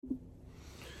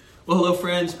Well, hello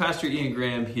friends, Pastor Ian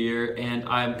Graham here, and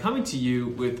I'm coming to you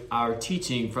with our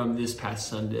teaching from this past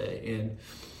Sunday. And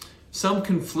some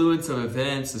confluence of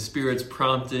events, the Spirit's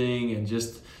prompting, and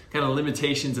just kind of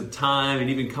limitations of time, and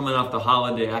even coming off the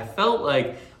holiday, I felt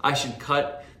like I should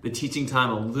cut the teaching time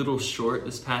a little short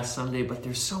this past Sunday, but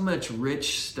there's so much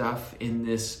rich stuff in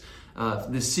this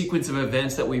sequence of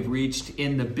events that we've reached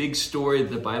in the big story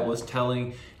that the Bible is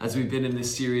telling as we've been in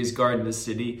this series, Garden of the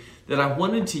City, that I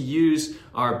wanted to use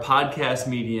our podcast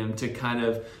medium to kind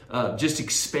of just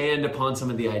expand upon some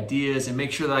of the ideas and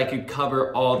make sure that I could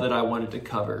cover all that I wanted to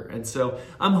cover. And so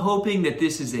I'm hoping that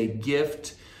this is a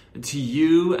gift to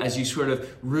you as you sort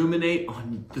of ruminate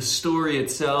on the story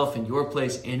itself and your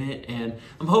place in it. And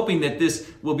I'm hoping that this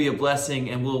will be a blessing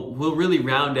and will really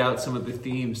round out some of the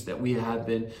themes that we have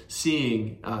been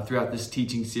seeing throughout this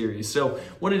teaching series. So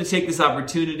wanted to take this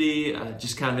opportunity,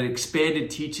 just kind of an expanded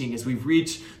teaching as we've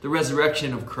reached the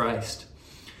resurrection of Christ.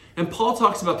 And Paul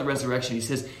talks about the resurrection. He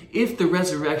says, if the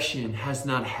resurrection has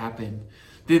not happened,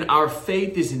 then our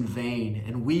faith is in vain,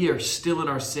 and we are still in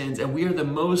our sins, and we are the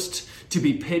most to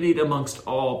be pitied amongst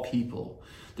all people.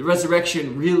 The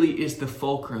resurrection really is the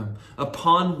fulcrum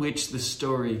upon which the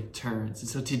story turns. And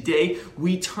so today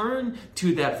we turn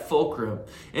to that fulcrum,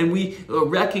 and we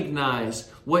recognize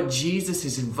what Jesus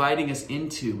is inviting us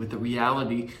into with the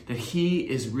reality that he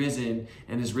is risen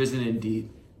and is risen indeed.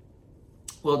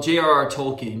 Well, J.R.R.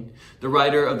 Tolkien, the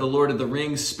writer of The Lord of the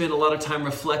Rings, spent a lot of time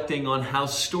reflecting on how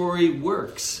story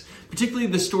works, particularly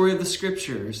the story of the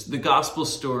scriptures, the gospel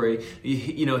story.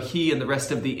 He and the rest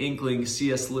of the Inklings,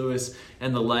 C.S. Lewis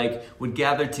and the like, would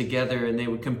gather together and they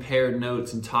would compare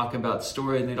notes and talk about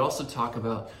story, and they'd also talk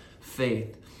about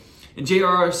faith. And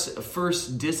J.R.R.'s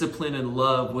first discipline in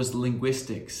love was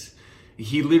linguistics.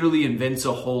 He literally invents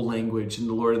a whole language in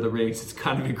The Lord of the Rings. It's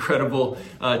kind of incredible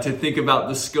to think about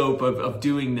the scope of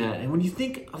doing that. And when you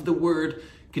think of the word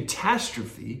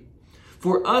catastrophe,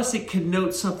 for us it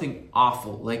connotes something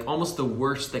awful, like almost the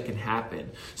worst that can happen.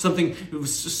 Something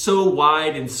so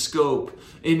wide in scope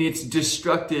in its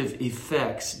destructive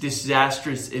effects,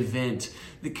 disastrous event.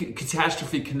 The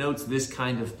catastrophe connotes this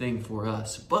kind of thing for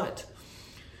us. But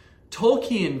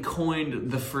Tolkien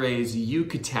coined the phrase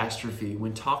eucatastrophe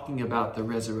when talking about the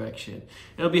resurrection.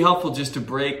 It'll be helpful just to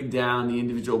break down the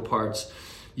individual parts.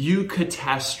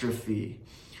 Eucatastrophe.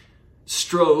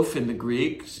 Strophe in the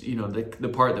Greek, the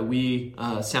part that we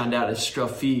sound out as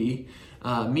strophe,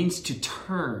 means to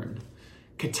turn.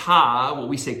 Kata, what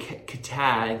we say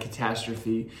katad,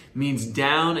 catastrophe, means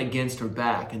down, against, or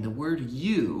back. And the word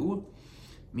eu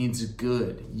means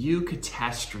good.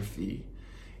 Eucatastrophe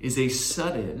is a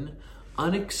sudden,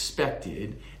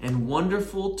 unexpected, and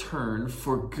wonderful turn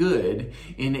for good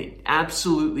in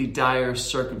absolutely dire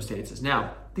circumstances.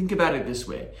 Now, think about it this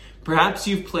way. Perhaps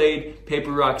you've played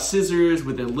paper, rock, scissors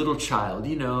with a little child.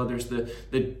 There's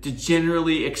the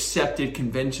generally accepted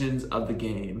conventions of the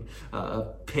game.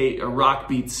 Rock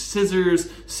beats scissors,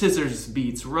 scissors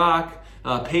beats rock,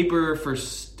 paper, for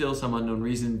still some unknown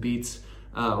reason, beats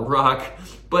rock.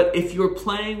 But if you're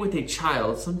playing with a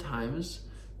child, sometimes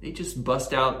they just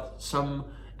bust out some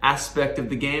aspect of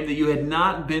the game that you had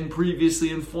not been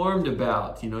previously informed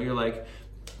about. You're like,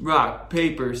 rock,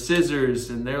 paper,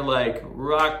 scissors, and they're like,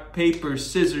 rock, paper,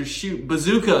 scissors, shoot,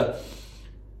 bazooka.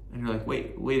 And you're like,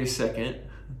 wait a second.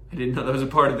 I didn't know that was a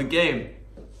part of the game.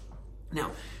 Now,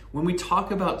 when we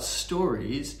talk about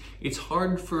stories, it's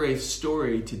hard for a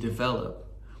story to develop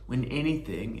when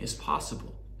anything is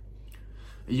possible.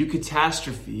 A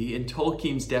eucatastrophe, in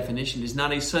Tolkien's definition, is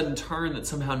not a sudden turn that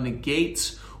somehow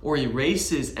negates or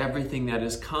erases everything that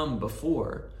has come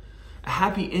before. A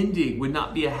happy ending would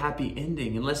not be a happy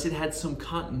ending unless it had some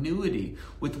continuity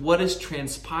with what has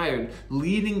transpired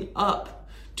leading up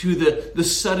to the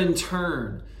sudden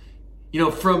turn.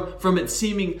 From it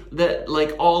seeming that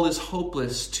like all is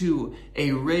hopeless to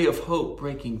a ray of hope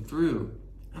breaking through.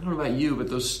 I don't know about you, but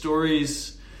those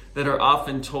stories that are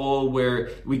often told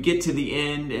where we get to the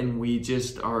end and we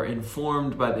just are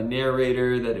informed by the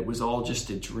narrator that it was all just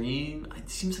a dream. It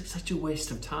seems like such a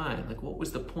waste of time. Like, what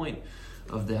was the point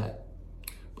of that?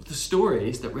 But the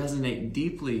stories that resonate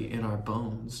deeply in our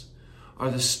bones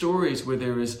are the stories where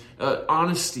there is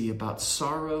honesty about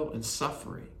sorrow and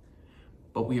suffering.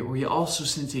 But we also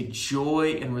sense a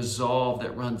joy and resolve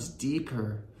that runs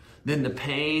deeper than the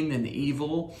pain, than the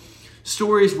evil.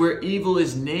 Stories where evil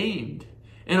is named.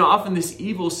 And often this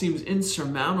evil seems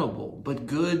insurmountable, but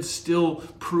good still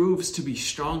proves to be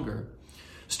stronger.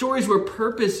 Stories where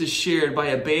purpose is shared by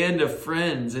a band of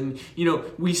friends. And,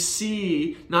 we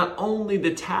see not only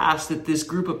the task that this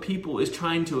group of people is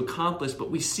trying to accomplish,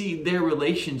 but we see their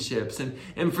relationships.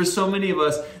 And for so many of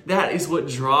us, that is what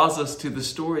draws us to the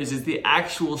stories, is the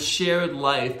actual shared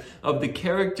life of the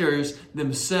characters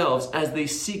themselves as they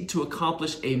seek to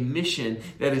accomplish a mission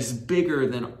that is bigger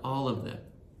than all of them.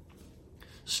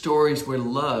 Stories where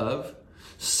love,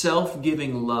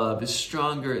 self-giving love, is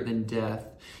stronger than death.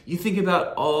 You think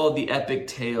about all the epic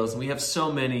tales, and we have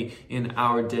so many in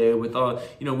our day with all,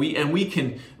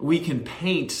 we can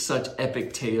paint such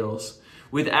epic tales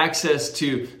with access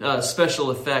to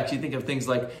special effects. You think of things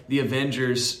like the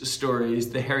Avengers stories,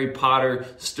 the Harry Potter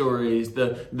stories,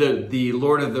 the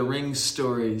Lord of the Rings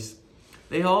stories.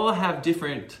 They all have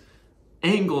different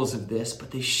angles of this, but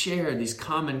they share these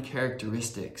common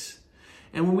characteristics.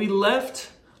 And when we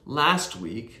left last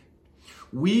week,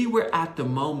 we were at the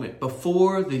moment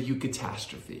before the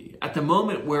eucatastrophe, at the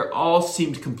moment where all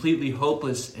seemed completely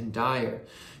hopeless and dire.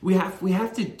 We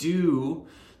have to do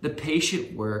the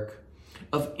patient work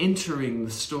of entering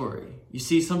the story. You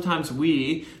see, sometimes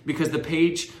because the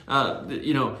page,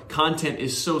 content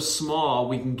is so small,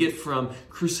 we can get from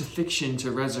crucifixion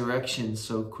to resurrection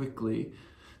so quickly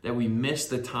that we miss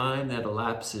the time that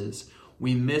elapses.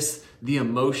 We miss the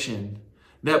emotion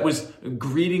that was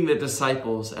greeting the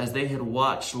disciples as they had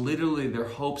watched literally their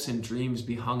hopes and dreams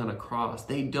be hung on a cross.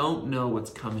 They don't know what's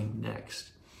coming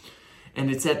next. And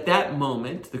it's at that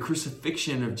moment, the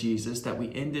crucifixion of Jesus, that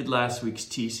we ended last week's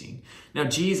teaching. Now,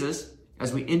 Jesus,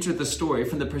 as we enter the story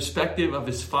from the perspective of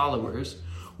his followers,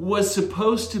 was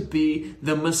supposed to be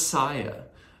the Messiah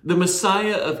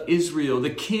of Israel, the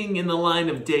king in the line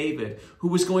of David, who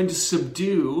was going to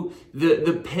subdue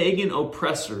the pagan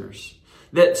oppressors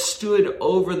that stood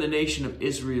over the nation of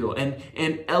Israel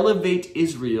and elevate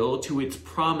Israel to its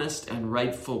promised and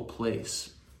rightful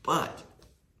place. But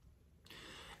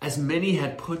as many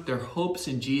had put their hopes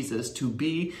in Jesus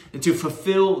to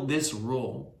fulfill this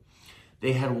role,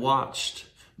 they had watched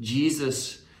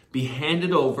Jesus be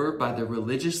handed over by the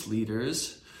religious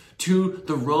leaders to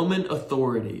the Roman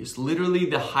authorities, literally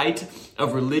the height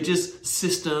of religious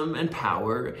system and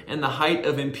power and the height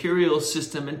of imperial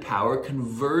system and power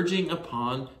converging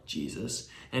upon Jesus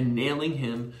and nailing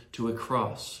him to a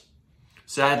cross.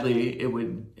 Sadly, it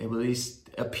would at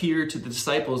least appear to the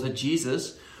disciples that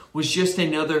Jesus was just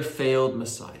another failed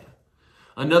Messiah.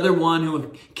 Another one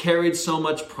who carried so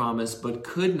much promise but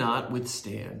could not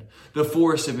withstand the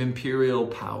force of imperial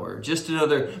power. Just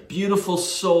another beautiful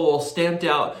soul stamped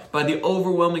out by the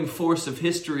overwhelming force of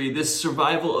history, this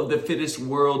survival of the fittest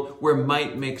world where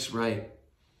might makes right.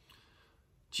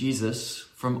 Jesus,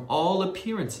 from all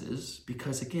appearances,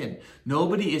 because again,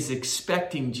 nobody is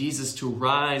expecting Jesus to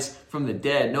rise from the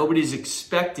dead. Nobody's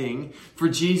expecting for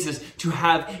Jesus to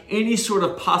have any sort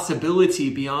of possibility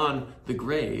beyond the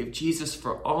grave. Jesus,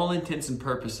 for all intents and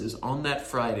purposes, on that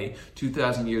Friday,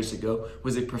 2,000 years ago,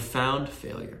 was a profound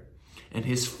failure. And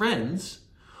his friends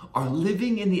are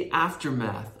living in the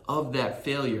aftermath of that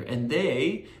failure. And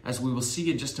they, as we will see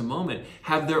in just a moment,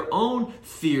 have their own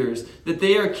fears that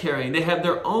they are carrying. They have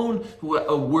their own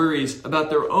worries about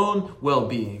their own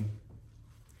well-being.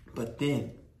 But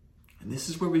then, and this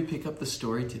is where we pick up the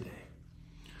story today,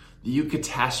 the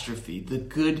eucatastrophe, the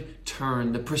good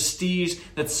turn, the prestige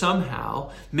that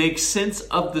somehow makes sense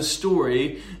of the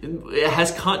story,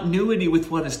 has continuity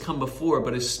with what has come before,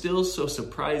 but is still so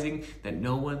surprising that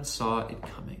no one saw it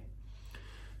coming.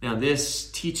 Now,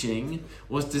 this teaching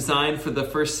was designed for the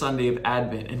first Sunday of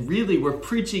Advent, and really we're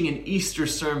preaching an Easter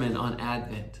sermon on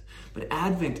Advent. But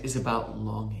Advent is about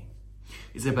longing,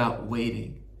 is about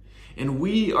waiting. And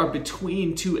we are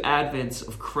between two Advents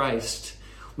of Christ.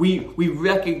 We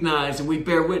recognize and we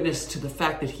bear witness to the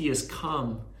fact that he has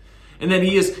come and that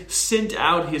he has sent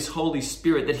out his Holy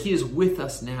Spirit, that he is with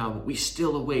us now. But we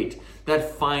still await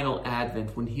that final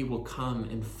Advent when he will come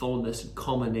in fullness and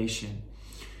culmination.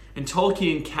 And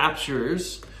Tolkien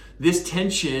captures this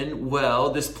tension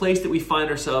well, this place that we find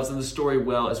ourselves in the story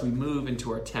well as we move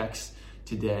into our text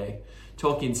today.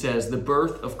 Tolkien says, the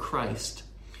birth of Christ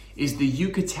is the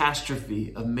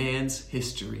eucatastrophe of man's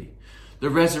history. The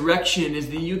resurrection is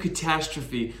the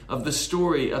eucatastrophe of the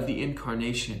story of the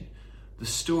incarnation. The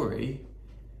story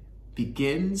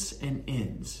begins and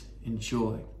ends in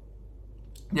joy.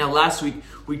 Now, last week,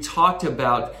 we talked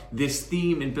about this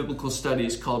theme in biblical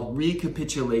studies called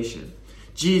recapitulation.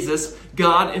 Jesus,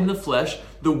 God in the flesh,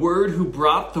 the Word who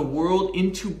brought the world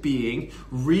into being,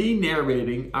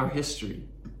 re-narrating our history,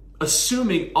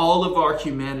 assuming all of our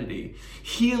humanity,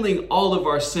 healing all of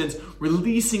our sins,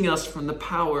 releasing us from the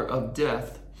power of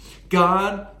death,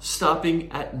 God stopping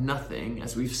at nothing,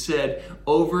 as we've said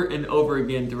over and over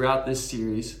again throughout this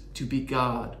series, to be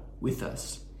God with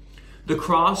us. The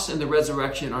cross and the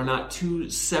resurrection are not two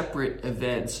separate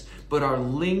events, but are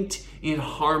linked in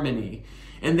harmony.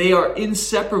 And they are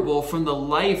inseparable from the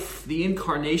life, the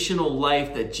incarnational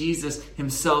life that Jesus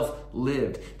himself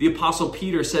lived. The Apostle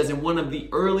Peter says in one of the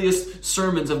earliest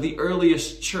sermons of the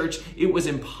earliest church, it was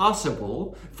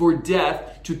impossible for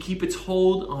death to keep its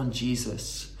hold on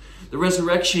Jesus. The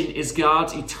resurrection is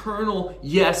God's eternal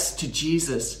yes to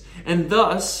Jesus. And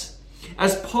thus,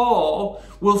 as Paul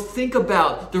will think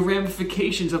about the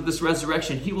ramifications of this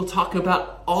resurrection, he will talk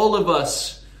about all of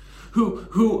us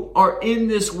who are in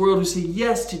this world, who say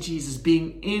yes to Jesus,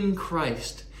 being in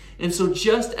Christ. And so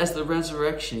just as the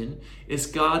resurrection is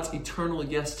God's eternal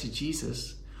yes to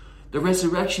Jesus, the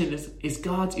resurrection is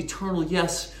God's eternal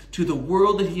yes to the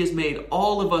world that he has made,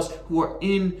 all of us who are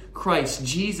in Christ.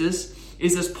 Jesus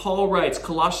is, as Paul writes,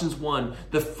 Colossians 1,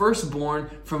 the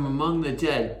firstborn from among the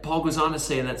dead. Paul goes on to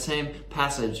say in that same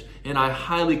passage, and I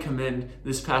highly commend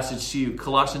this passage to you,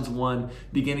 Colossians 1,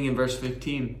 beginning in verse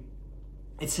 15.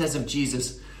 It says of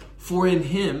Jesus, "For in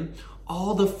him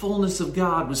all the fullness of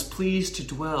God was pleased to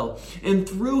dwell, and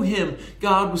through him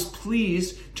God was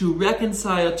pleased to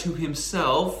reconcile to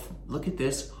himself," look at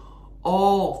this,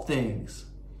 "all things."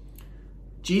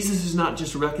 Jesus is not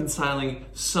just reconciling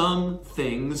some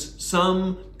things,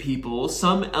 some people,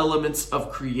 some elements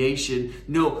of creation.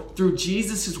 No, through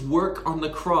Jesus' work on the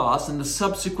cross and the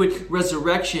subsequent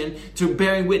resurrection to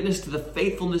bearing witness to the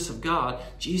faithfulness of God,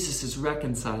 Jesus is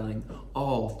reconciling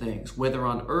all things, whether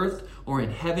on earth or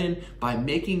in heaven, by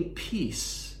making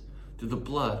peace through the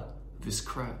blood of his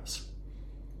cross.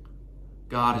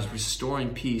 God is restoring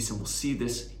peace, and we'll see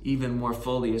this even more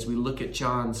fully as we look at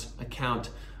John's account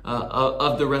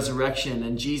of the resurrection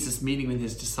and Jesus meeting with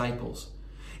his disciples.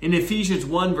 In Ephesians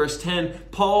 1 verse 10,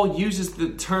 Paul uses the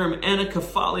term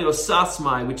anakephalio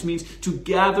sasmai, which means to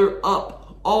gather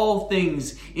up all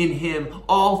things in him,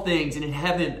 all things in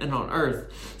heaven and on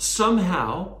earth.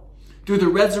 Somehow, through the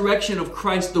resurrection of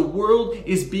Christ, the world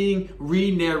is being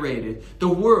re-narrated. The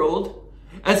world,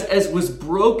 as was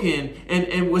broken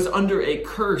and was under a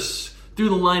curse through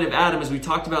the line of Adam, as we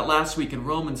talked about last week in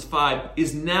Romans 5,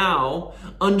 is now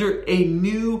under a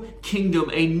new kingdom,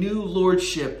 a new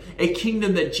lordship, a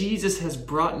kingdom that Jesus has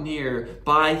brought near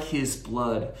by his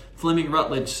blood. Fleming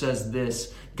Rutledge says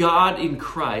this: God in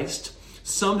Christ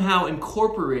somehow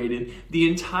incorporated the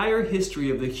entire history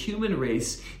of the human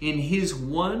race in his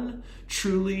one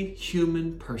truly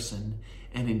human person,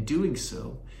 and in doing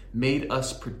so, made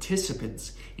us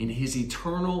participants in his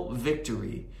eternal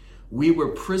victory. We were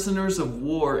prisoners of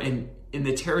war in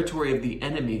the territory of the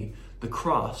enemy. The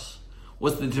cross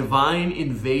was the divine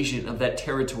invasion of that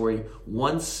territory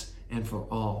once and for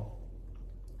all.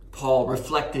 Paul,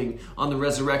 reflecting on the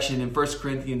resurrection in 1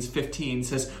 Corinthians 15,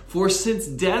 says, "For since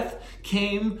death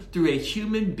came through a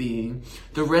human being,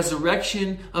 the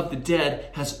resurrection of the dead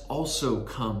has also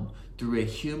come through a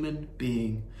human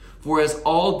being. For as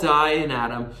all die in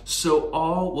Adam, so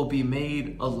all will be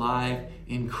made alive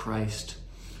in Christ."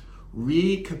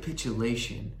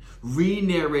 Recapitulation,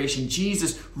 re-narration,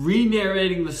 Jesus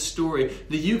re-narrating the story,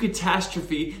 the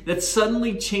eucatastrophe that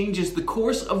suddenly changes the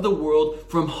course of the world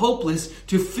from hopeless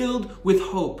to filled with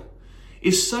hope,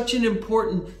 is such an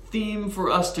important theme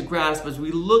for us to grasp as we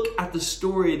look at the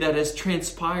story that has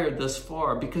transpired thus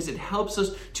far, because it helps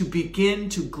us to begin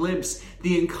to glimpse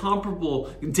the incomparable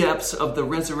depths of the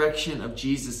resurrection of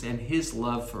Jesus and his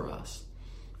love for us.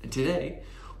 And today,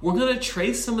 we're going to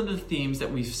trace some of the themes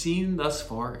that we've seen thus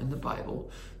far in the Bible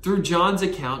through John's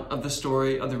account of the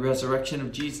story of the resurrection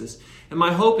of Jesus. And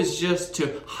my hope is just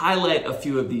to highlight a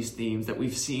few of these themes that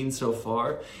we've seen so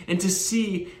far, and to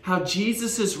see how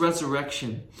Jesus'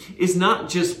 resurrection is not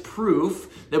just proof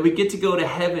that we get to go to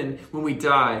heaven when we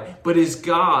die, but is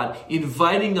God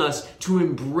inviting us to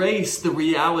embrace the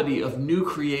reality of new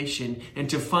creation and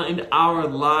to find our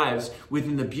lives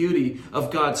within the beauty of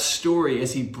God's story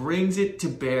as he brings it to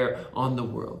bear on the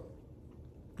world.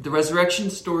 The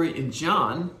resurrection story in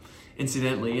John,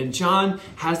 incidentally, and John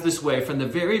has this way from the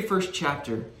very first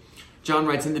chapter. John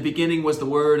writes, "In the beginning was the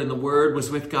Word, and the Word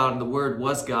was with God, and the Word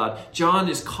was God." John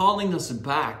is calling us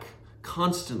back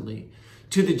constantly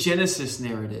to the Genesis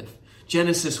narrative.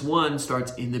 Genesis 1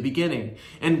 starts in the beginning,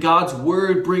 and God's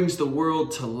Word brings the world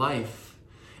to life.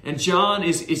 And John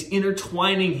is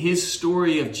intertwining his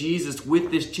story of Jesus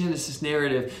with this Genesis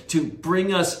narrative to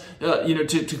bring us,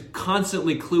 to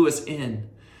constantly clue us in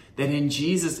that in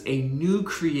Jesus, a new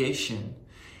creation,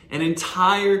 An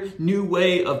entire new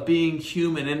way of being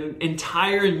human, an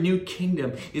entire new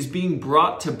kingdom is being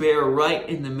brought to bear right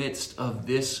in the midst of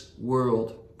this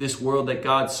world that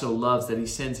God so loves that he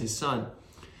sends his son.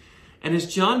 And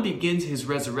as John begins his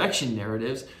resurrection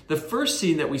narratives, the first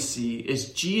scene that we see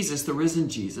is Jesus, the risen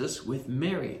Jesus, with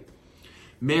Mary.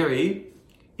 Mary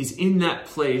is in that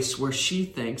place where she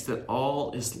thinks that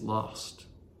all is lost.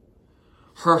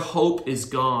 Her hope is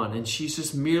gone, and she's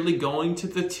just merely going to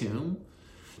the tomb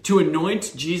to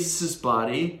anoint Jesus'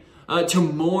 body, to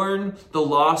mourn the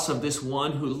loss of this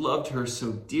one who loved her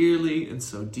so dearly and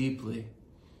so deeply.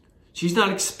 She's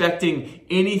not expecting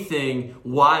anything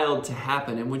wild to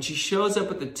happen. And when she shows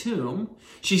up at the tomb,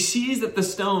 she sees that the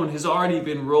stone has already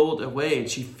been rolled away, and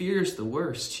she fears the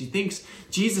worst. She thinks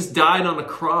Jesus died on a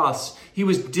cross. He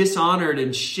was dishonored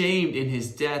and shamed in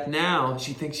his death. Now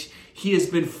she thinks he has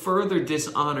been further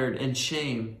dishonored and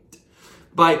shamed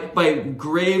by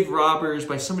grave robbers,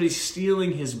 by somebody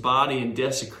stealing his body and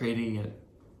desecrating it.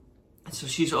 And so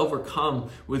she's overcome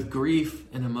with grief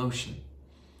and emotion.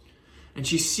 And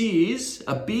she sees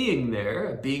a being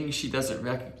there, a being she doesn't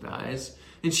recognize.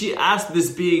 And she asks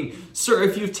this being, "Sir,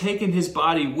 if you've taken his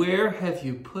body, where have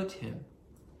you put him?"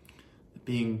 The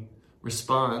being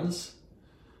responds.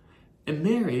 And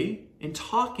Mary, in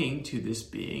talking to this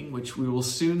being, which we will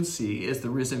soon see as the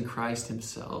risen Christ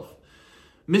himself,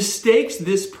 mistakes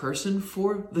this person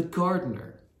for the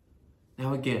gardener.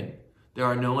 Now again, there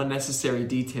are no unnecessary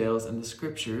details in the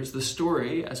scriptures. The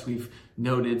story, as we've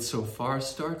noted so far,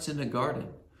 starts in a garden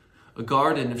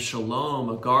of shalom,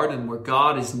 a garden where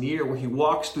God is near, where he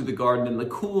walks through the garden in the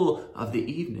cool of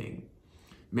the evening.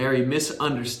 Mary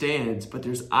misunderstands, but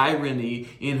there's irony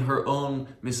in her own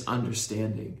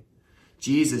misunderstanding.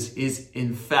 Jesus is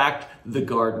in fact the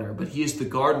gardener, but he is the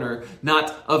gardener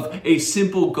not of a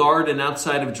simple garden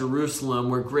outside of Jerusalem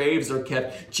where graves are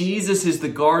kept. Jesus is the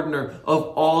gardener of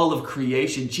all of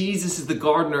creation. Jesus is the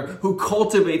gardener who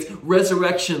cultivates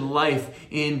resurrection life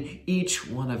in each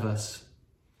one of us.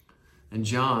 And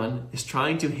John is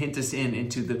trying to hint us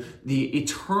into the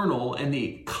eternal and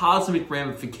the cosmic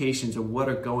ramifications of what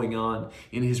are going on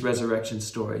in his resurrection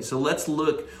story. So let's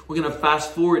look, we're going to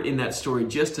fast forward in that story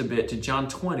just a bit to John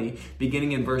 20,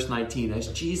 beginning in verse 19. As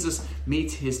Jesus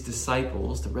meets his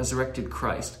disciples, the resurrected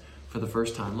Christ, for the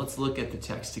first time. Let's look at the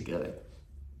text together.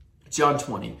 John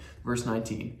 20, verse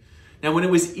 19. Now when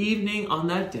it was evening on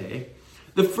that day,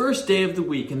 the first day of the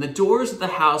week, and the doors of the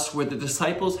house where the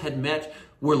disciples had met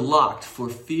were locked for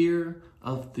fear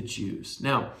of the Jews.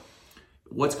 Now,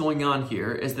 what's going on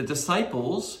here is the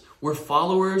disciples were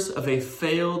followers of a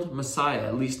failed Messiah,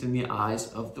 at least in the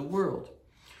eyes of the world.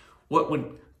 What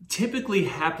would typically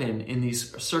happen in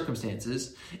these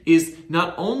circumstances is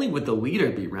not only would the leader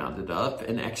be rounded up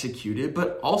and executed,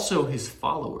 but also his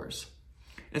followers.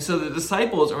 And so the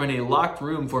disciples are in a locked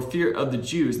room for fear of the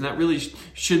Jews. And that really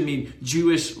should mean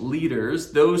Jewish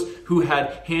leaders, those who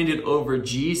had handed over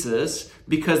Jesus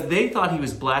because they thought he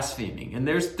was blaspheming. And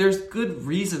there's good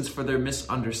reasons for their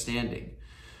misunderstanding.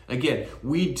 Again,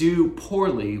 we do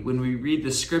poorly when we read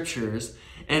the scriptures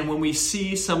and when we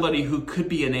see somebody who could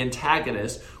be an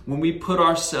antagonist, when we put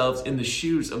ourselves in the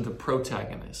shoes of the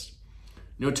protagonist.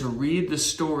 To read the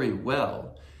story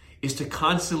well is to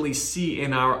constantly see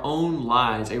in our own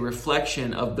lives a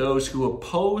reflection of those who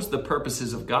oppose the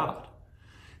purposes of God.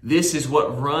 This is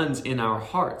what runs in our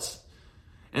hearts.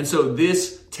 And so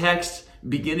this text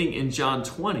beginning in John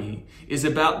 20 is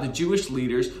about the Jewish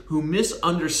leaders who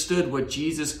misunderstood what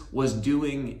Jesus was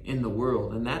doing in the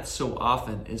world. And that so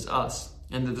often is us.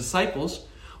 And the disciples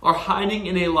are hiding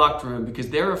in a locked room because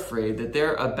they're afraid that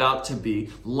they're about to be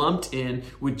lumped in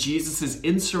with Jesus'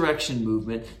 insurrection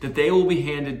movement that they will be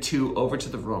handed over to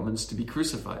the Romans to be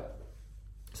crucified.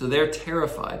 So they're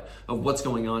terrified of what's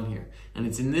going on here. And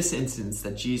it's in this instance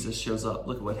that Jesus shows up.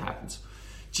 Look at what happens.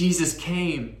 Jesus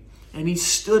came and he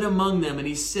stood among them and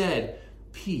he said,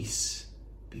 "Peace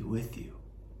be with you."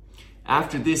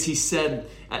 After this, he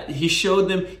showed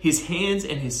them his hands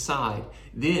and his side.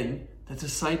 Then the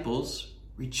disciples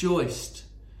rejoiced.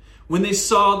 When they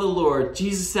saw the Lord,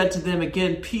 Jesus said to them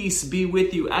again, "Peace be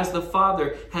with you. As the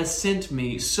Father has sent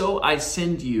me, so I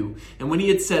send you." And when he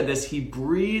had said this, he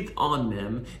breathed on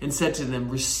them and said to them,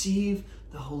 "Receive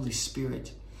the Holy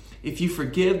Spirit. If you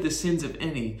forgive the sins of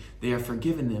any, they are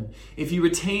forgiven them. If you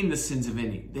retain the sins of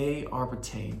any, they are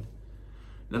retained."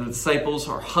 Now the disciples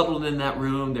are huddled in that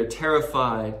room. They're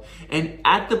terrified. And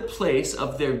at the place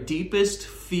of their deepest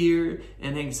fear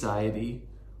and anxiety,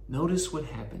 notice what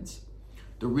happens.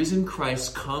 The risen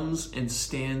Christ comes and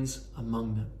stands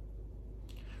among them.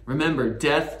 Remember,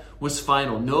 death was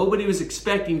final. Nobody was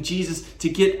expecting Jesus to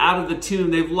get out of the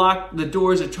tomb. They've locked the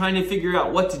doors. They're trying to figure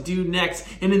out what to do next.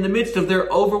 And in the midst of their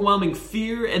overwhelming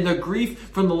fear and their grief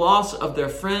from the loss of their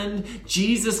friend,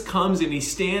 Jesus comes and he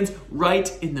stands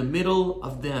right in the middle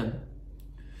of them.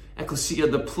 Ecclesia,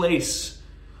 the place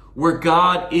where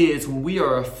God is when we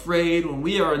are afraid, when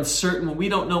we are uncertain, when we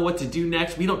don't know what to do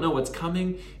next, we don't know what's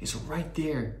coming, is right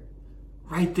there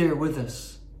with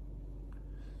us,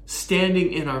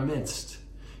 standing in our midst.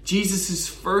 Jesus'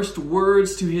 first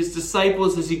words to his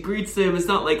disciples as he greets them is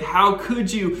not like, "How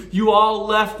could you? You all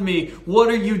left me. What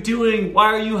are you doing? Why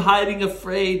are you hiding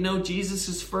afraid?" No,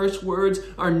 Jesus' first words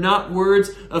are not words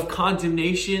of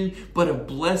condemnation, but of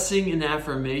blessing and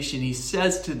affirmation. He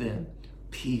says to them,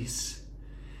 "Peace."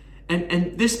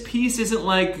 And this peace isn't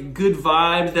like good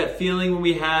vibes, that feeling when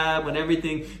we have when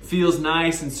everything feels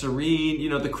nice and serene.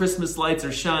 The Christmas lights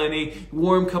are shining,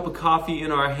 warm cup of coffee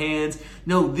in our hands.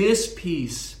 No, this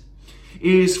peace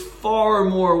is far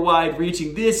more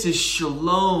wide-reaching. This is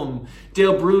shalom.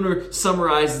 Dale Bruner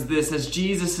summarizes this as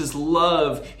Jesus'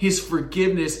 love, his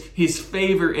forgiveness, his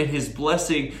favor, and his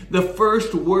blessing. The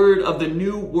first word of the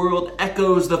new world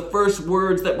echoes the first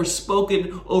words that were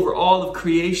spoken over all of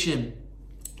creation.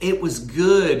 It was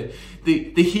good.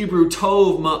 The Hebrew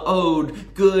tov,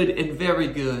 ma'od, good and very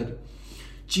good.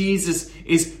 Jesus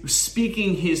is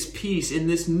speaking his peace in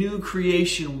this new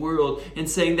creation world and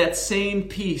saying that same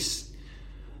peace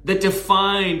that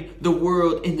defined the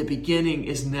world in the beginning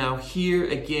is now here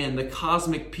again, the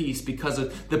cosmic peace, because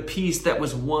of the peace that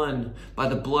was won by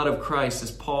the blood of Christ, as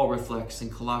Paul reflects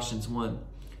in Colossians 1.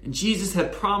 And Jesus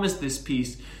had promised this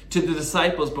peace to the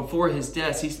disciples before his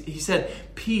death. He said,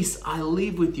 "Peace I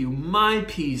leave with you. My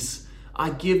peace I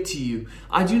give to you.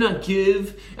 I do not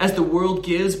give as the world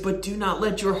gives, but do not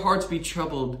let your hearts be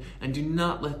troubled and do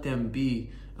not let them be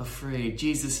afraid."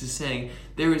 Jesus is saying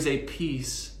there is a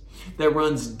peace that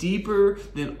runs deeper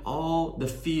than all the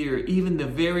fear, even the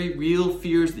very real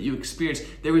fears that you experience.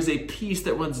 There is a peace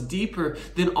that runs deeper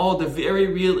than all the very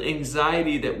real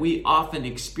anxiety that we often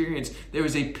experience. There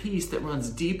is a peace that runs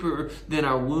deeper than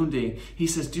our wounding. He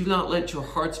says, "Do not let your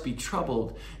hearts be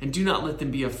troubled and do not let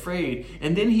them be afraid."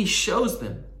 And then he shows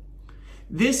them.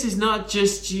 This is not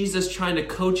just Jesus trying to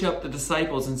coach up the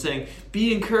disciples and saying,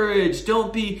 "Be encouraged,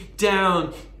 don't be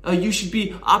down. You should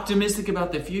be optimistic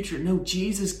about the future." No,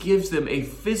 Jesus gives them a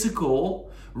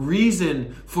physical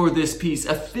reason for this peace,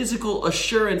 a physical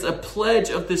assurance, a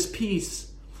pledge of this peace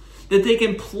that they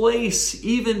can place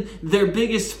even their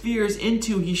biggest fears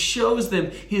into. He shows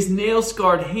them his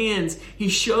nail-scarred hands. He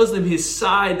shows them his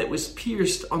side that was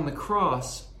pierced on the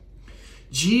cross.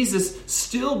 Jesus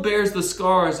still bears the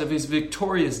scars of his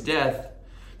victorious death.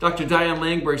 Dr. Diane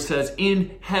Langberg says,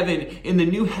 in heaven, in the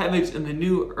new heavens and the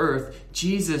new earth,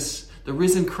 Jesus, the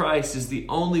risen Christ, is the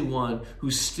only one who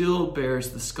still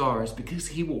bears the scars, because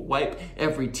he will wipe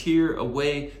every tear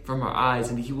away from our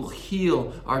eyes and he will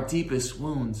heal our deepest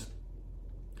wounds.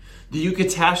 The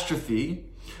eucatastrophe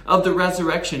of the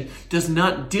resurrection does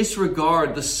not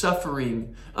disregard the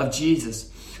suffering of Jesus.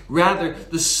 Rather,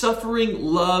 the suffering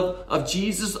love of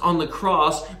Jesus on the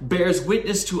cross bears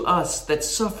witness to us that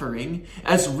suffering,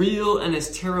 as real and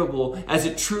as terrible as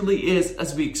it truly is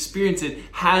as we experience it,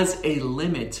 has a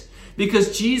limit.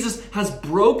 Because Jesus has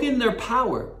broken their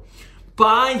power.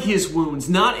 By his wounds,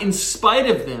 not in spite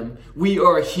of them, we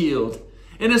are healed.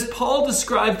 And as Paul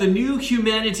described the new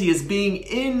humanity as being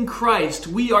in Christ,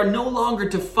 we are no longer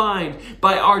defined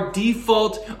by our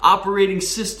default operating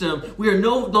system. We are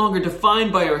no longer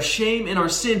defined by our shame and our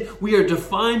sin. We are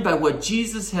defined by what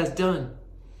Jesus has done.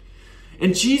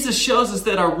 And Jesus shows us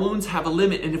that our wounds have a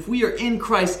limit. And if we are in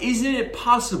Christ, isn't it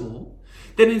possible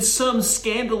that in some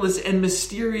scandalous and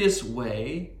mysterious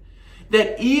way,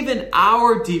 that even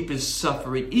our deepest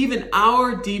suffering, even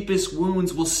our deepest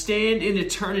wounds will stand in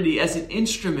eternity as an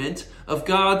instrument of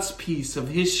God's peace, of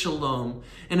his shalom,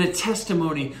 and a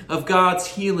testimony of God's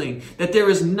healing, that there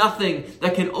is nothing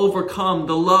that can overcome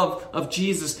the love of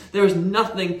Jesus. There is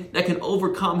nothing that can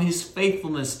overcome his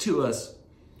faithfulness to us.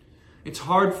 It's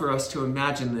hard for us to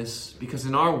imagine this because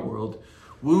in our world,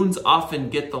 wounds often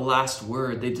get the last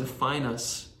word. They define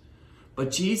us.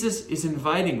 But Jesus is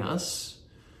inviting us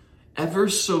ever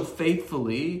so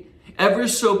faithfully, ever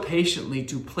so patiently,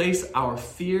 to place our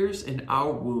fears and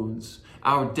our wounds,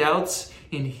 our doubts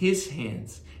in his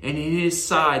hands and in his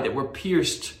side that were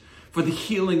pierced for the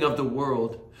healing of the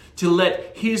world. To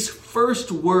let his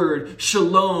first word,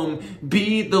 shalom,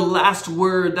 be the last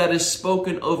word that is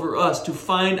spoken over us, to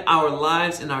find our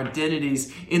lives and our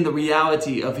identities in the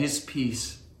reality of his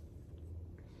peace.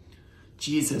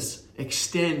 Jesus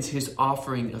extends his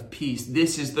offering of peace.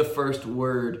 This is the first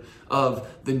word of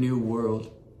the new world.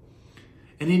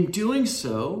 And in doing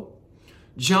so,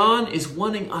 John is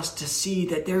wanting us to see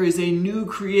that there is a new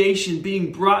creation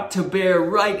being brought to bear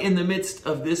right in the midst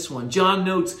of this one. John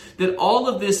notes that all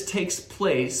of this takes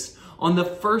place on the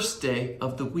first day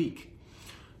of the week.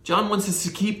 John wants us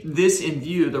to keep this in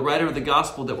view, the writer of the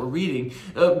gospel that we're reading,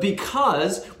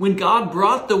 because when God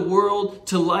brought the world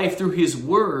to life through his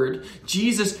word,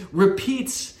 Jesus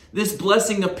repeats this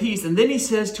blessing of peace. And then he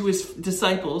says to his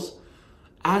disciples,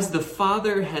 "As the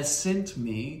Father has sent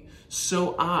me,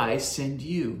 so I send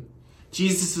you."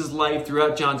 Jesus' life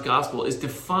throughout John's gospel is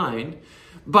defined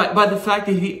by the fact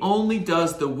that he only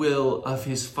does the will of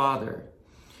his Father.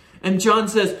 And John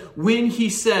says, when he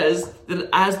says that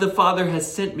as the Father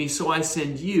has sent me, so I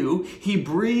send you, he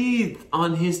breathed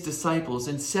on his disciples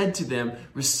and said to them,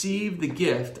 "Receive the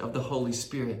gift of the Holy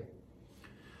Spirit."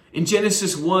 In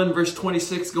Genesis 1, verse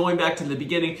 26, going back to the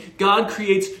beginning, God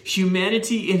creates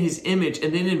humanity in his image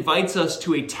and then invites us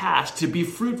to a task to be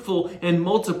fruitful and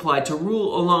multiply, to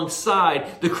rule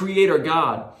alongside the Creator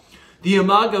God. The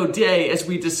Imago Dei, as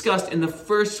we discussed in the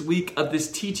first week of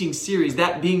this teaching series,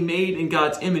 that being made in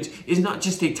God's image, is not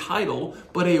just a title,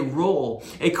 but a role,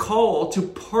 a call to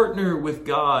partner with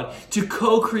God, to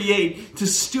co-create, to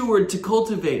steward, to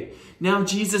cultivate. Now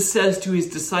Jesus says to his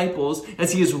disciples,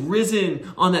 as he has risen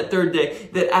on that third day,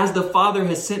 that as the Father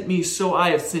has sent me, so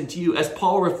I have sent you. As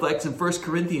Paul reflects in 1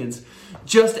 Corinthians,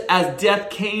 just as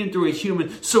death came through a human,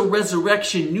 so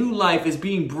resurrection, new life is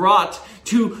being brought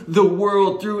to the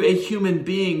world through a human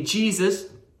being. Jesus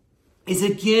is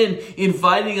again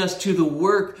inviting us to the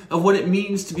work of what it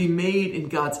means to be made in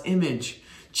God's image.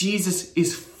 Jesus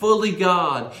is fully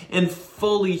God and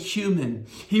fully human.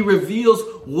 He reveals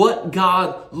what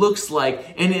God looks like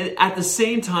and at the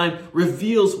same time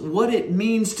reveals what it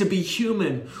means to be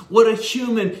human, what a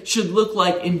human should look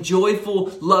like in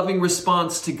joyful, loving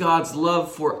response to God's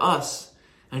love for us.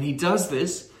 And he does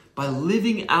this by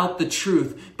living out the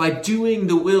truth, by doing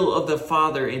the will of the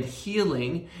Father and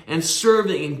healing and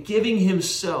serving and giving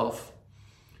himself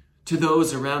to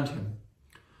those around him.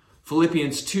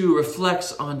 Philippians 2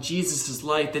 reflects on Jesus'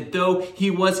 life, that though he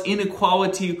was in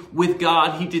equality with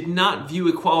God, he did not view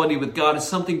equality with God as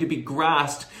something to be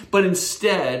grasped, but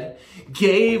instead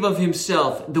gave of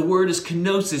himself. The word is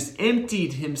kenosis,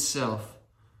 emptied himself,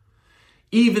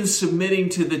 even submitting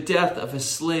to the death of a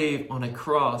slave on a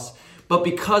cross. But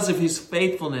because of his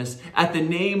faithfulness, at the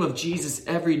name of Jesus,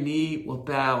 every knee will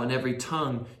bow and every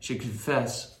tongue should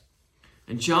confess.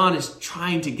 And John is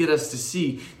trying to get us to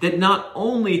see that not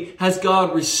only has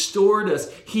God restored us,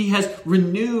 he has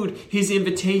renewed his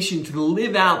invitation to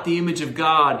live out the image of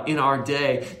God in our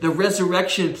day. The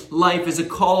resurrection life is a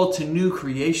call to new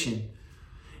creation.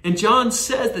 And John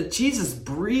says that Jesus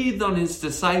breathed on his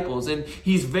disciples, and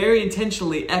he's very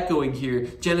intentionally echoing here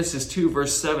Genesis 2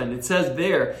 verse 7. It says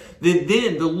there that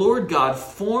then the Lord God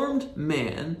formed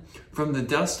man from the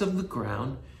dust of the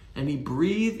ground, and he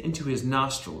breathed into his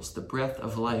nostrils the breath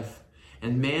of life,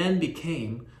 and man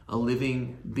became a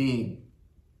living being.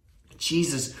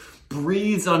 Jesus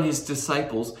breathes on his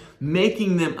disciples,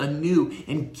 making them anew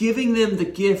and giving them the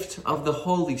gift of the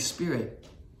Holy Spirit.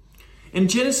 In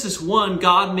Genesis 1,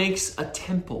 God makes a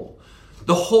temple.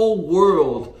 The whole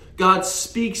world, God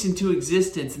speaks into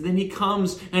existence, and then he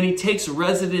comes and he takes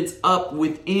residence up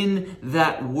within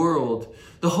that world.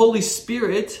 The Holy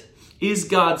Spirit is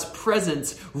God's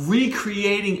presence,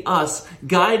 recreating us,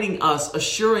 guiding us,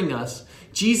 assuring us.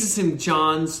 Jesus in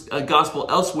John's gospel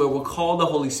elsewhere will call the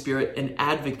Holy Spirit an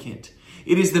advocate.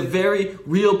 It is the very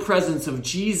real presence of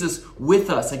Jesus with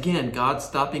us. Again, God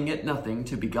stopping at nothing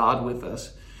to be God with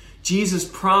us. Jesus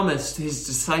promised his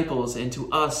disciples and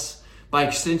to us by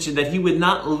extension that he would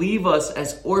not leave us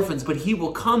as orphans, but he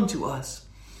will come to us.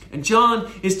 And John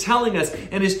is telling us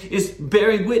and is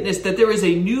bearing witness that there is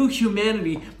a new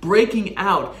humanity breaking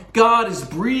out. God is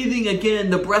breathing again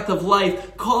the breath of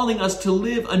life, calling us to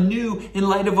live anew in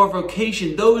light of our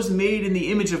vocation, those made in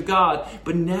the image of God.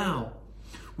 But now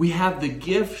we have the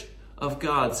gift of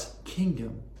God's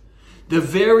kingdom. The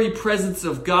very presence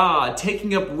of God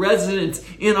taking up residence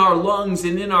in our lungs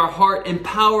and in our heart,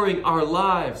 empowering our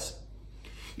lives.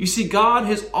 You see, God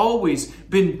has always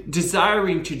been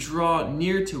desiring to draw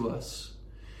near to us.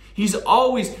 He's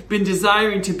always been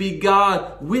desiring to be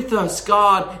God with us,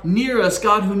 God near us,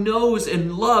 God who knows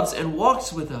and loves and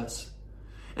walks with us.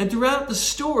 And throughout the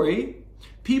story,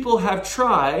 people have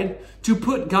tried to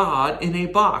put God in a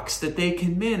box that they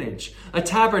can manage. A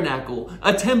tabernacle,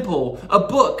 a temple, a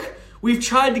book. We've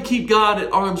tried to keep God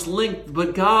at arm's length,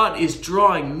 but God is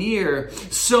drawing near,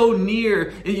 so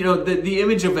near. The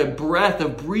image of a breath,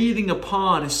 of breathing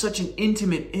upon, is such an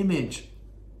intimate image.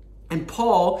 And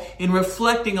Paul, in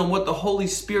reflecting on what the Holy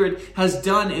Spirit has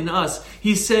done in us,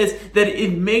 he says that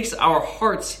it makes our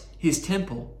hearts his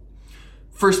temple.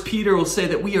 1 Peter will say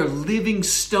that we are living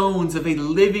stones of a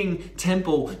living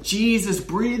temple. Jesus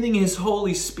breathing his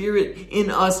Holy Spirit in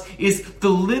us is the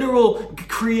literal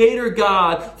Creator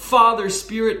God, Father,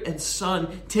 Spirit, and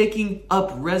Son taking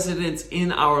up residence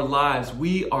in our lives.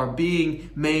 We are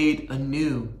being made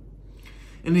anew.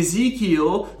 And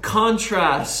Ezekiel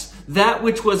contrasts that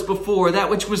which was before,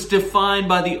 that which was defined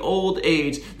by the old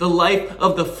age, the life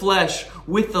of the flesh,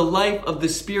 with the life of the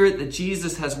Spirit that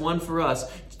Jesus has won for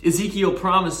us. Ezekiel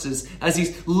promises, as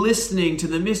he's listening to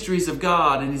the mysteries of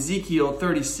God in Ezekiel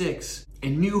 36, a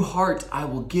new heart I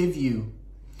will give you,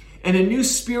 and a new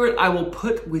spirit I will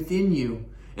put within you,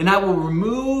 and I will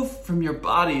remove from your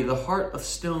body the heart of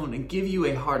stone and give you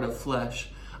a heart of flesh.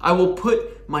 I will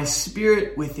put my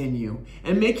spirit within you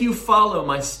and make you follow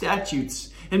my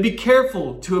statutes and be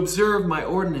careful to observe my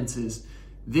ordinances.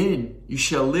 Then you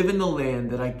shall live in the land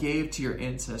that I gave to your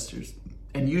ancestors,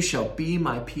 and you shall be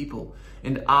my people,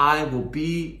 and I will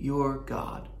be your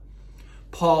God.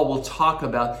 Paul will talk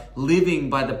about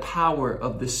living by the power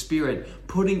of the Spirit,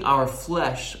 putting our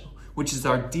flesh, which is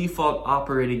our default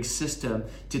operating system,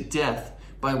 to death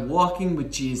by walking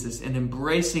with Jesus and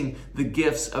embracing the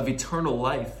gifts of eternal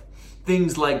life.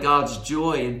 Things like God's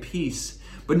joy and peace,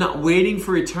 but not waiting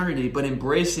for eternity, but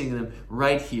embracing them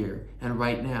right here and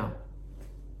right now.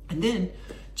 And then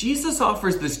Jesus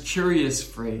offers this curious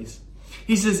phrase.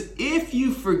 He says, if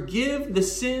you forgive the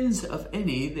sins of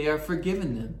any, they are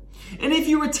forgiven them. And if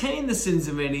you retain the sins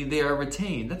of any, they are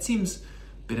retained. That seems a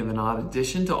bit of an odd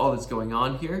addition to all that's going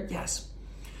on here. Yes.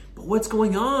 But what's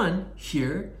going on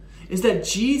here is that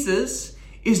Jesus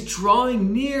is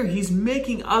drawing near. He's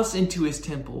making us into his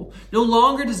temple. No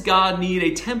longer does God need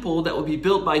a temple that will be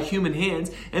built by human hands.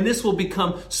 And this will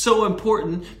become so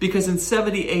important because in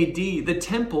 70 AD, the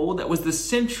temple that was the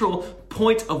central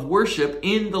point of worship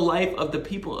in the life of the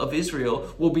people of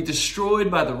Israel will be destroyed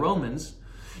by the Romans.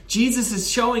 Jesus is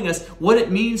showing us what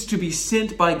it means to be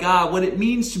sent by God, what it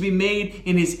means to be made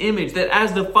in his image, that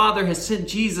as the Father has sent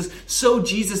Jesus, so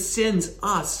Jesus sends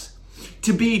us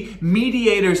to be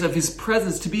mediators of his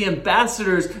presence, to be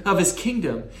ambassadors of his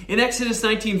kingdom. In Exodus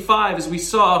 19:5, as we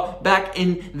saw back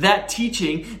in that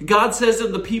teaching, God says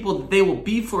of the people that they will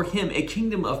be for him a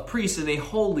kingdom of priests and a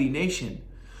holy nation.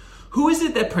 Who is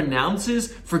it that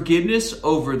pronounces forgiveness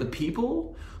over the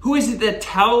people? Who is it that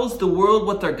tells the world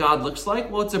what their God looks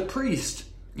like? Well, it's a priest.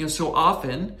 So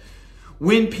often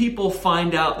when people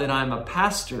find out that I'm a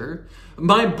pastor,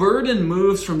 my burden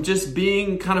moves from just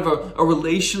being kind of a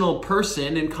relational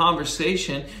person in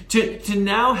conversation to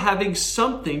now having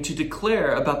something to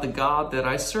declare about the God that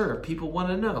I serve. People want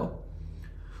to know,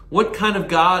 what kind of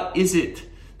God is it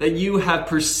that you have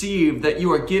perceived that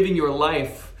you are giving your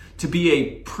life to be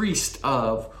a priest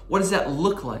of? What does that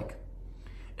look like?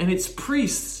 And it's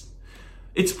priests.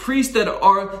 It's priests that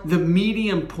are the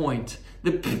medium point.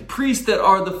 The priests that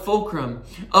are the fulcrum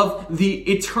of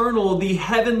the eternal, the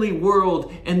heavenly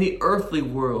world and the earthly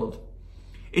world.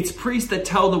 It's priests that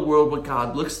tell the world what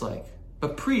God looks like.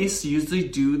 But priests usually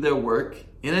do their work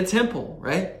in a temple,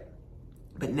 right?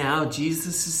 But now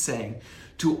Jesus is saying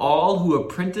to all who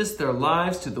apprentice their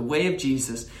lives to the way of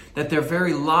Jesus, that their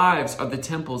very lives are the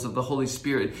temples of the Holy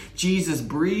Spirit. Jesus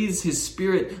breathes his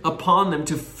Spirit upon them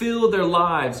to fill their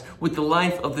lives with the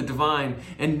life of the divine.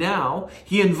 And now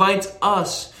he invites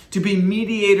us to be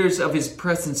mediators of his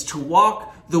presence, to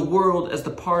walk the world as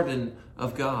the pardon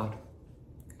of God.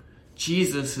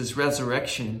 Jesus'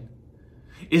 resurrection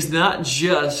is not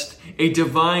just a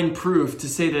divine proof to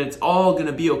say that it's all going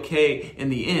to be okay in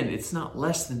the end. It's not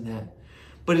less than that.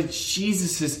 But it's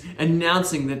Jesus'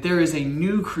 announcing that there is a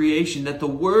new creation, that the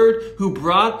Word who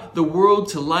brought the world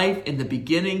to life in the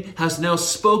beginning has now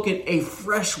spoken a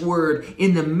fresh word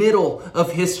in the middle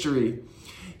of history.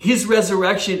 His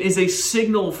resurrection is a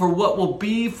signal for what will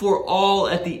be for all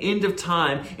at the end of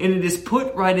time. And it is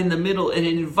put right in the middle, and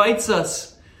it invites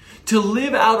us to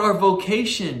live out our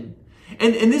vocation.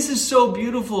 And this is so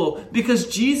beautiful because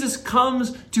Jesus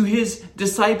comes to his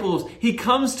disciples. He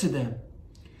comes to them.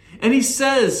 And he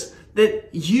says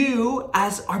that you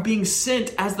are being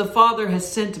sent as the Father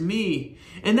has sent me.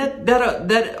 And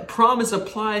that promise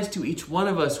applies to each one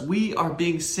of us. We are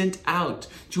being sent out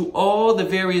to all the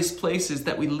various places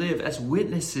that we live as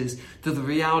witnesses to the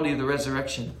reality of the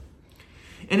resurrection.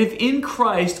 And if in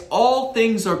Christ all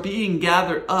things are being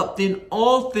gathered up, then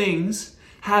all things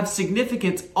have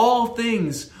significance. All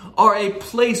things are a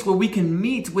place where we can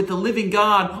meet with the living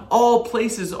God. All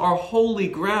places are holy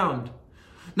ground.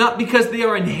 Not because they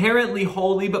are inherently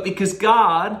holy, but because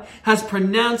God has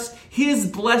pronounced his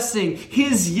blessing,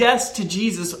 his yes to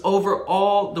Jesus over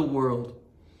all the world.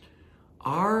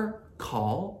 Our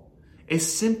call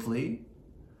is simply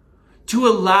to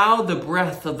allow the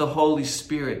breath of the Holy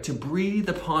Spirit to breathe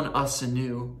upon us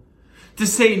anew, to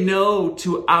say no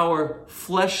to our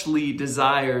fleshly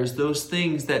desires, those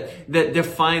things that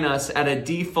define us at a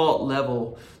default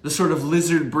level, the sort of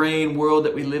lizard brain world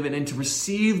that we live in, and to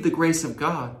receive the grace of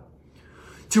God,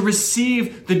 to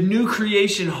receive the new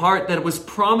creation heart that was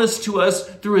promised to us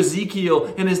through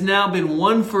Ezekiel and has now been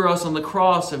won for us on the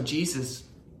cross of Jesus.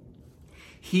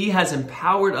 He has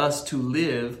empowered us to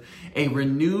live a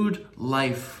renewed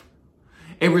life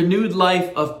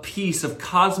of peace, of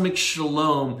cosmic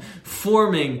shalom,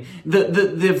 forming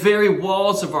the very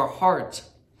walls of our heart.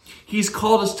 He's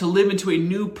called us to live into a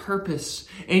new purpose,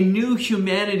 a new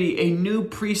humanity, a new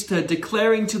priesthood,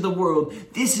 declaring to the world,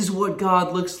 this is what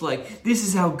God looks like. This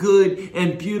is how good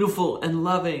and beautiful and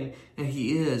loving and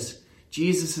he is.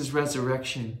 Jesus'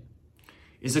 resurrection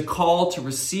is a call to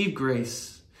receive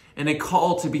grace and a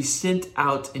call to be sent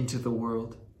out into the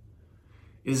world.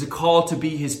 It is a call to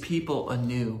be his people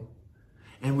anew.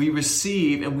 And we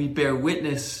receive and we bear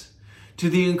witness to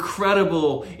the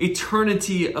incredible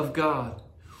eternity of God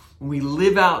when we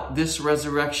live out this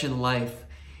resurrection life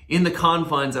in the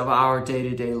confines of our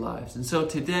day-to-day lives. And so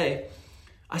today,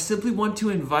 I simply want to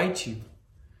invite you.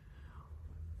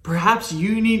 Perhaps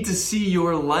you need to see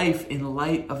your life in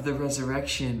light of the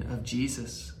resurrection of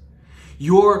Jesus.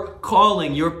 Your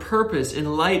calling, your purpose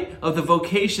in light of the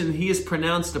vocation he has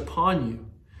pronounced upon you.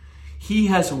 He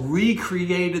has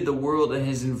recreated the world and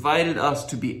has invited us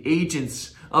to be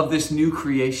agents of this new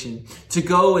creation, to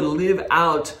go and live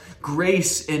out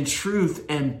grace and truth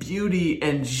and beauty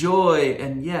and joy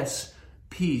and, yes,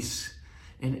 peace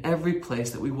in every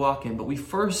place that we walk in. But we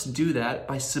first do that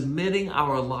by submitting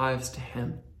our lives to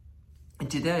him.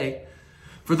 And today,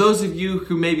 for those of you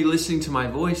who may be listening to my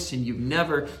voice and you've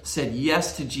never said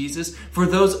yes to Jesus, for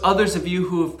those others of you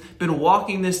who have been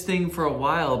walking this thing for a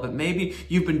while, but maybe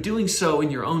you've been doing so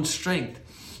in your own strength.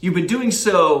 You've been doing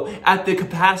so at the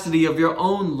capacity of your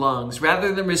own lungs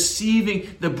rather than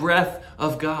receiving the breath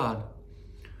of God.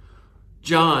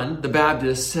 John the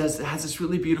Baptist has this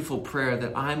really beautiful prayer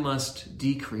that I must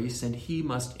decrease and he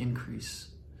must increase.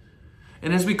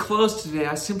 And as we close today,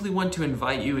 I simply want to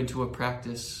invite you into a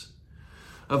practice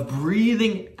of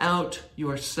breathing out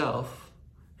yourself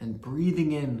and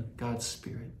breathing in God's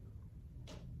Spirit.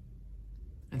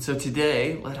 And so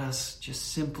today, let us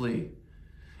just simply,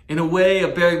 in a way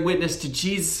of bearing witness to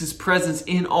Jesus' presence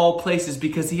in all places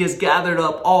because he has gathered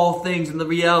up all things in the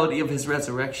reality of his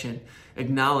resurrection,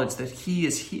 acknowledge that he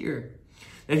is here,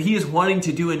 that he is wanting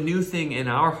to do a new thing in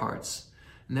our hearts,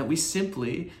 and that we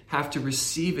simply have to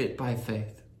receive it by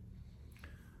faith.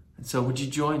 And so would you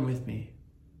join with me?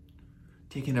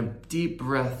 Taking a deep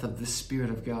breath of the Spirit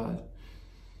of God.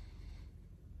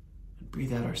 And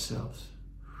breathe out ourselves.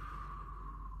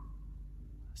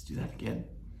 Let's do that again.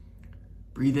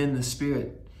 Breathe in the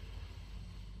Spirit.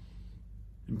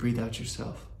 And breathe out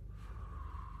yourself.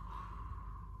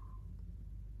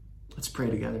 Let's pray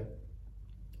together.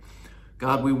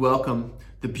 God, we welcome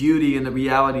the beauty and the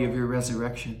reality of your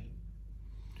resurrection.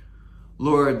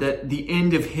 Lord, that the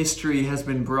end of history has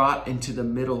been brought into the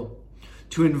middle,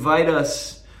 to invite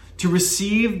us to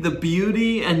receive the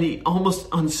beauty and the almost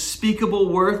unspeakable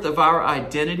worth of our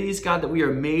identities, God, that we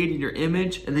are made in your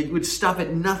image and that you would stop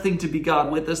at nothing to be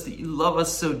God with us, that you love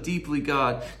us so deeply,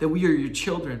 God, that we are your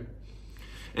children.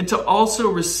 And to also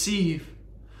receive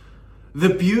the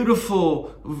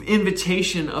beautiful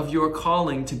invitation of your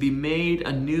calling to be made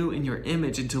anew in your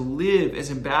image and to live as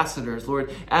ambassadors,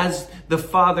 Lord. As the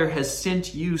Father has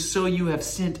sent you, so you have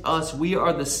sent us. We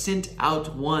are the sent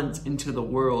out ones into the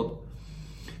world,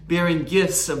 bearing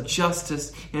gifts of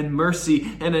justice and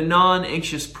mercy and a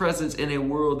non-anxious presence in a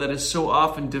world that is so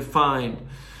often defined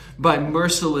by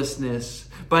mercilessness,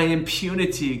 by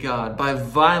impunity, God, by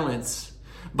violence,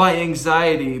 by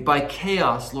anxiety, by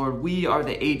chaos. Lord, we are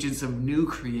the agents of new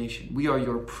creation. We are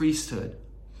your priesthood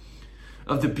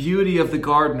of the beauty of the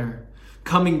gardener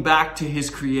coming back to his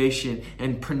creation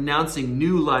and pronouncing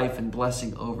new life and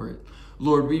blessing over it.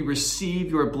 Lord, we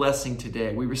receive your blessing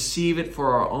today. We receive it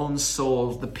for our own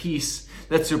souls, the peace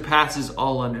that surpasses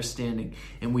all understanding.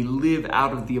 And we live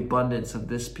out of the abundance of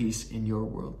this peace in your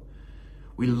world.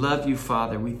 We love you,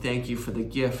 Father. We thank you for the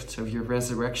gift of your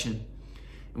resurrection.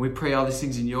 And we pray all these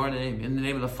things in your name, in the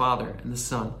name of the Father and the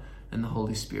Son and the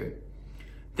Holy Spirit.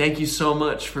 Thank you so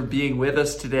much for being with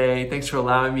us today. Thanks for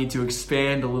allowing me to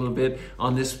expand a little bit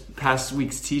on this past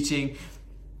week's teaching.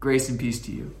 Grace and peace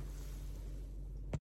to you.